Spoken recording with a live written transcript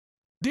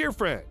Dear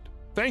friend,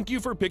 thank you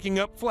for picking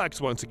up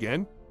Flex once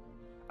again.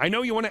 I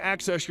know you want to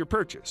access your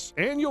purchase,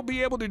 and you'll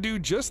be able to do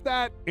just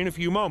that in a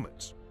few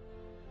moments.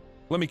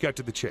 Let me cut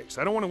to the chase.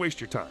 I don't want to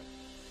waste your time.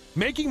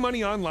 Making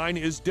money online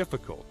is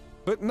difficult,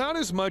 but not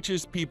as much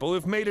as people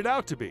have made it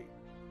out to be.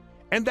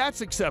 And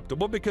that's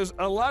acceptable because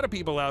a lot of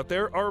people out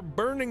there are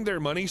burning their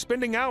money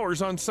spending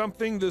hours on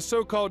something the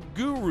so-called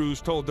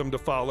gurus told them to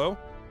follow.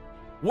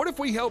 What if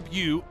we help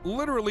you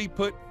literally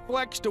put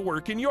Flex to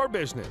work in your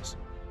business?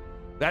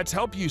 That's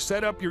help you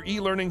set up your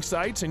e-learning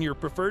sites in your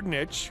preferred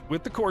niche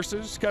with the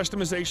courses,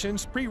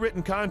 customizations,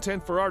 pre-written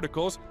content for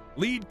articles,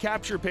 lead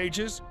capture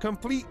pages,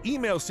 complete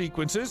email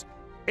sequences,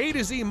 A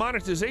to Z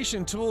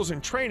monetization tools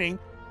and training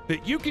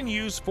that you can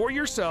use for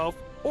yourself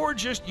or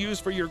just use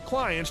for your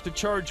clients to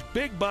charge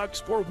big bucks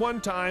for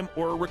one-time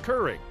or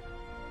recurring.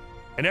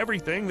 And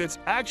everything that's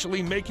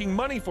actually making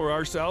money for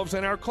ourselves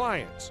and our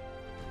clients.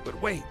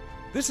 But wait,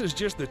 this is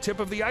just the tip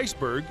of the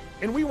iceberg,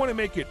 and we want to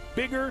make it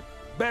bigger,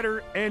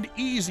 better, and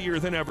easier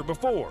than ever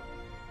before.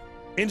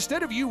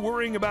 Instead of you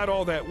worrying about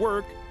all that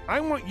work, I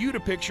want you to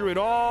picture it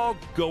all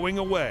going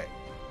away.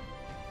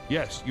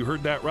 Yes, you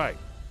heard that right.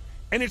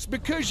 And it's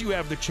because you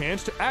have the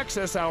chance to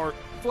access our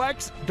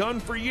Flex done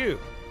for you.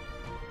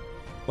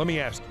 Let me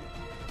ask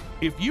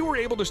you, if you were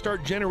able to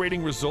start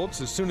generating results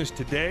as soon as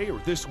today or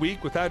this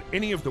week without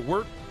any of the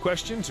work,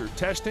 questions, or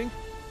testing,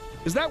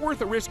 is that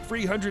worth a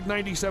risk-free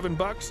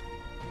 $197?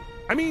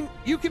 I mean,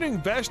 you can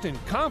invest in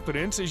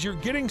confidence as you're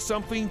getting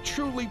something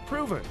truly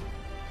proven.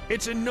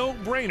 It's a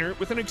no-brainer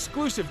with an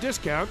exclusive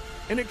discount,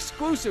 an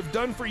exclusive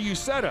done-for-you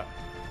setup.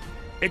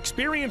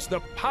 Experience the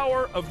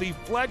power of the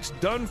Flex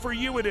Done For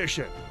You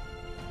edition.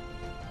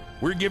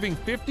 We're giving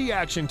 50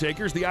 action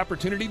takers the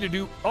opportunity to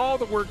do all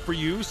the work for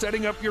you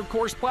setting up your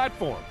course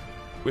platform.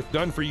 With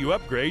Done For You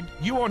Upgrade,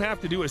 you won't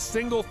have to do a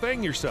single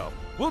thing yourself.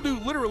 We'll do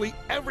literally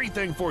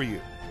everything for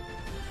you.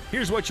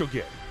 Here's what you'll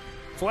get.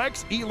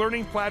 Flex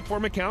e-learning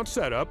platform account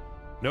setup.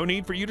 No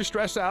need for you to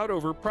stress out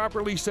over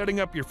properly setting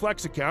up your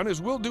Flex account, as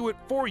we'll do it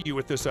for you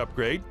with this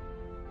upgrade.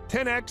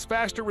 10x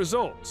faster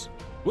results.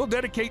 We'll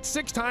dedicate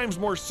 6 times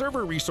more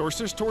server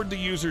resources toward the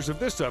users of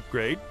this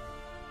upgrade.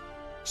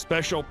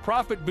 Special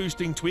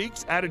profit-boosting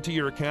tweaks added to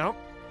your account.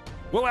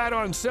 We'll add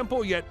on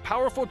simple yet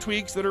powerful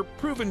tweaks that are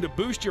proven to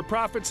boost your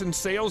profits and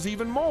sales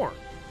even more.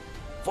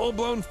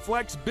 Full-blown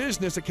Flex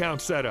business account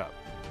setup.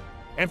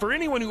 And for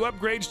anyone who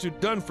upgrades to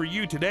Done For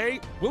You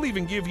today, we'll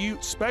even give you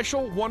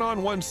special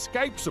one-on-one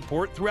Skype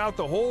support throughout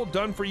the whole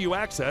Done For You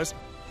access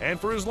and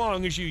for as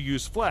long as you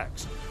use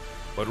Flex.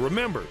 But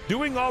remember,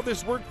 doing all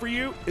this work for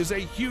you is a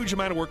huge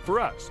amount of work for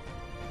us.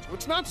 So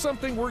it's not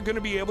something we're going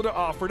to be able to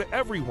offer to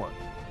everyone.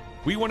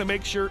 We want to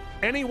make sure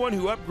anyone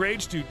who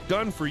upgrades to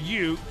Done For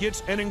You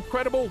gets an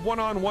incredible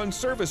one-on-one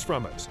service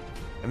from us.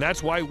 And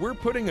that's why we're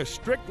putting a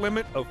strict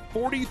limit of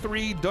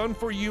 43 Done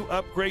For You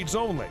upgrades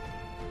only.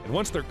 And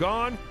once they're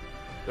gone,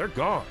 they're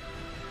gone.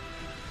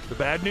 The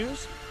bad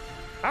news?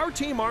 Our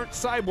team aren't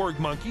cyborg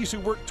monkeys who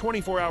work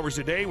 24 hours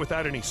a day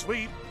without any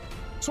sleep.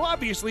 So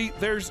obviously,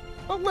 there's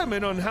a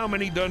limit on how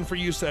many Done For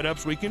You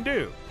setups we can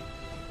do.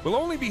 We'll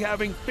only be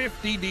having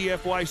 50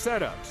 DFY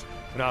setups.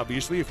 And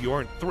obviously, if you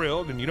aren't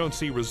thrilled and you don't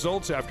see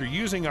results after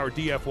using our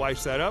DFY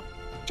setup,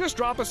 just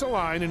drop us a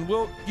line and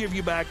we'll give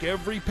you back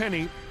every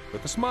penny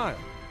with a smile.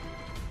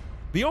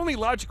 The only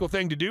logical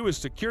thing to do is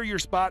secure your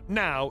spot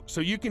now so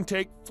you can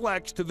take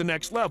Flex to the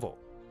next level.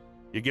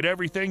 You get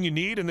everything you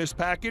need in this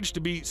package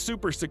to be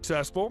super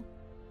successful.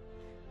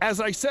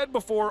 As I said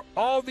before,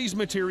 all these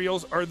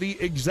materials are the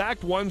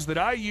exact ones that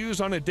I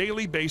use on a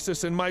daily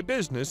basis in my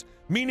business,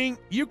 meaning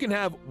you can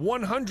have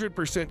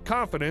 100%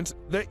 confidence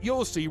that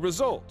you'll see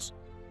results.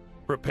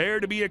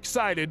 Prepare to be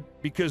excited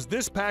because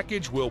this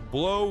package will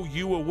blow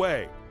you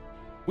away.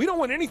 We don't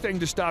want anything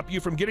to stop you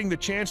from getting the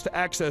chance to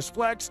access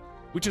Flex,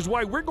 which is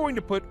why we're going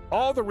to put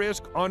all the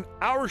risk on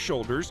our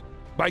shoulders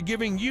by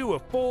giving you a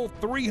full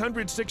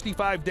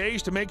 365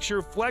 days to make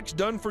sure Flex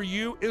Done For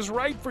You is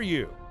right for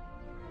you.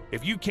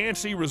 If you can't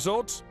see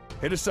results,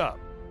 hit us up,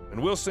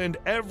 and we'll send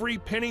every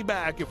penny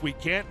back if we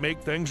can't make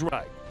things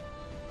right.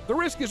 The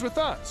risk is with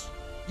us.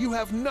 You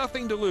have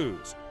nothing to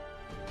lose.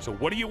 So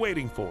what are you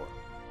waiting for?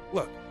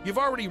 Look, you've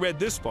already read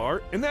this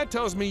far, and that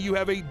tells me you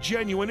have a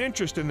genuine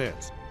interest in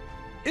this.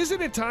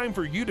 Isn't it time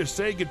for you to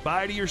say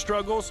goodbye to your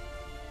struggles?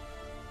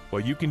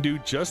 Well, you can do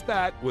just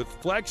that with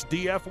Flex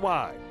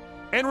DFY.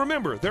 And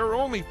remember, there are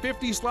only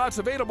 50 slots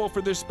available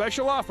for this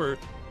special offer.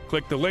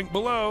 Click the link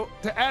below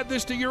to add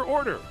this to your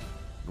order.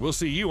 We'll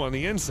see you on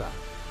the inside.